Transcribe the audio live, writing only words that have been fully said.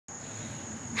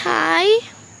Hi,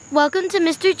 welcome to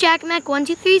Mr. Jack Mac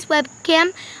 123's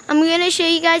webcam. I'm going to show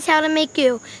you guys how to make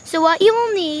glue. So what you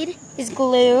will need is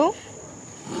glue,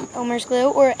 Elmer's glue,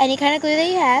 or any kind of glue that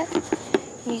you have.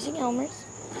 I'm using Elmer's.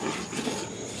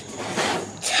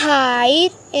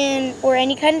 Tide, or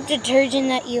any kind of detergent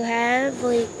that you have,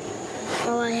 like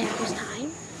all I have was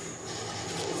Tide.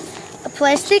 A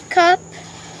plastic cup.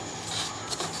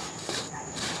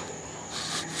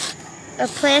 A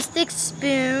plastic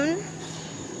spoon,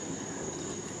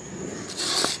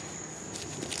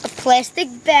 a plastic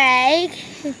bag,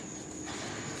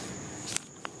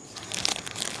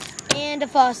 and a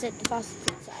faucet. The faucet's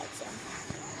inside, so.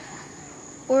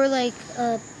 Or like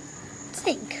a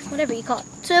sink, whatever you call it.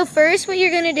 So first what you're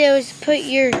going to do is put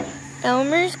your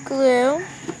Elmer's glue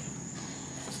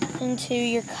into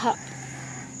your cup.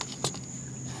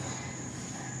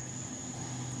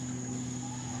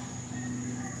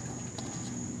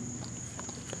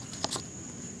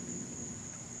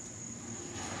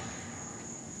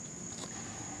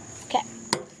 Okay,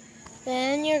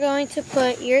 then you're going to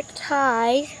put your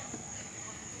Tide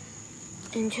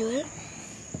into it.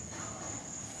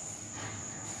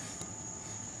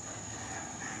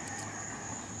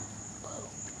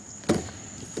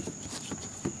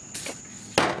 Okay.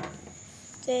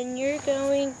 Then you're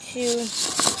going to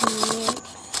mix.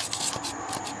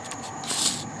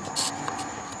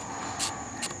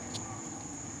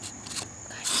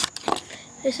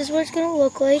 This is what it's going to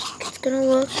look like. It's going to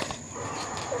look.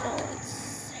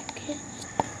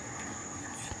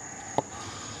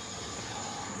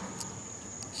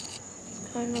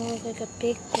 Going to look like a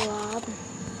big blob.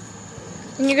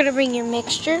 Then you're going to bring your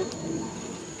mixture.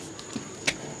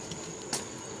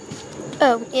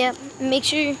 Oh, yeah, make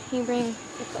sure you bring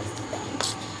your plastic bag.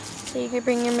 So you can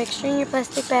bring your mixture in your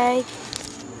plastic bag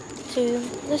to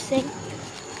the sink.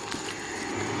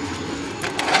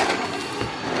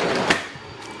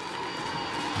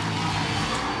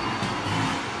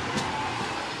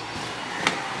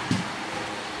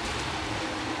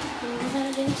 Bring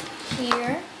that in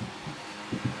here.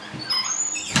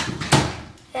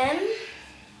 Then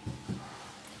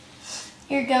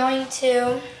you're going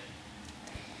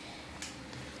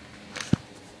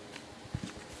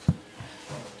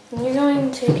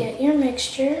to get your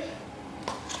mixture,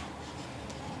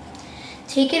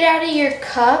 take it out of your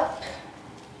cup,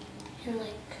 and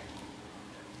like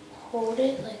hold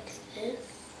it like this.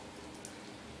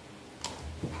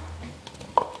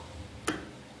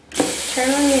 Turn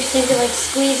on your sink and like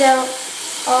squeeze out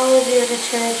all of your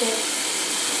detergent.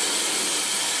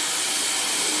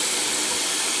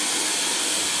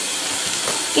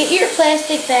 Get your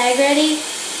plastic bag ready,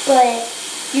 but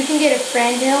you can get a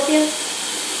friend to help you.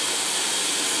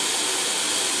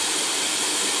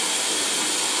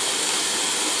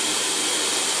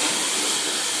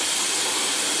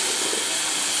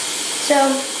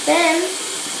 So then,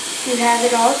 you have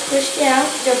it all squished out.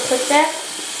 You'll put that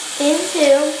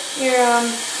into your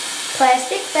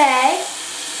plastic bag,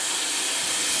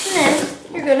 and then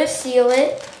you're gonna seal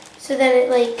it so that it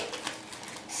like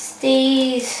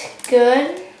stays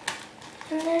good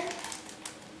in there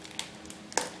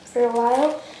for a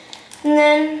while. And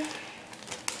then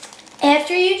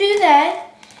after you do that,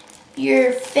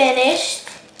 you're finished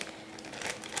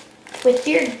with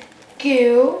your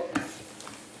goo.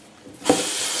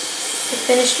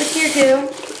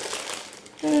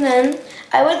 And then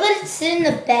I would let it sit in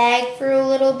the bag for a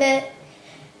little bit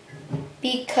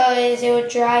because it would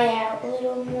dry out a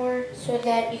little more so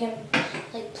that you can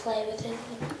like play with it.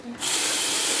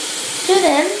 So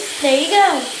then, there you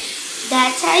go.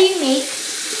 That's how you make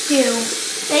goo.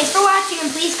 Thanks for watching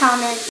and please comment.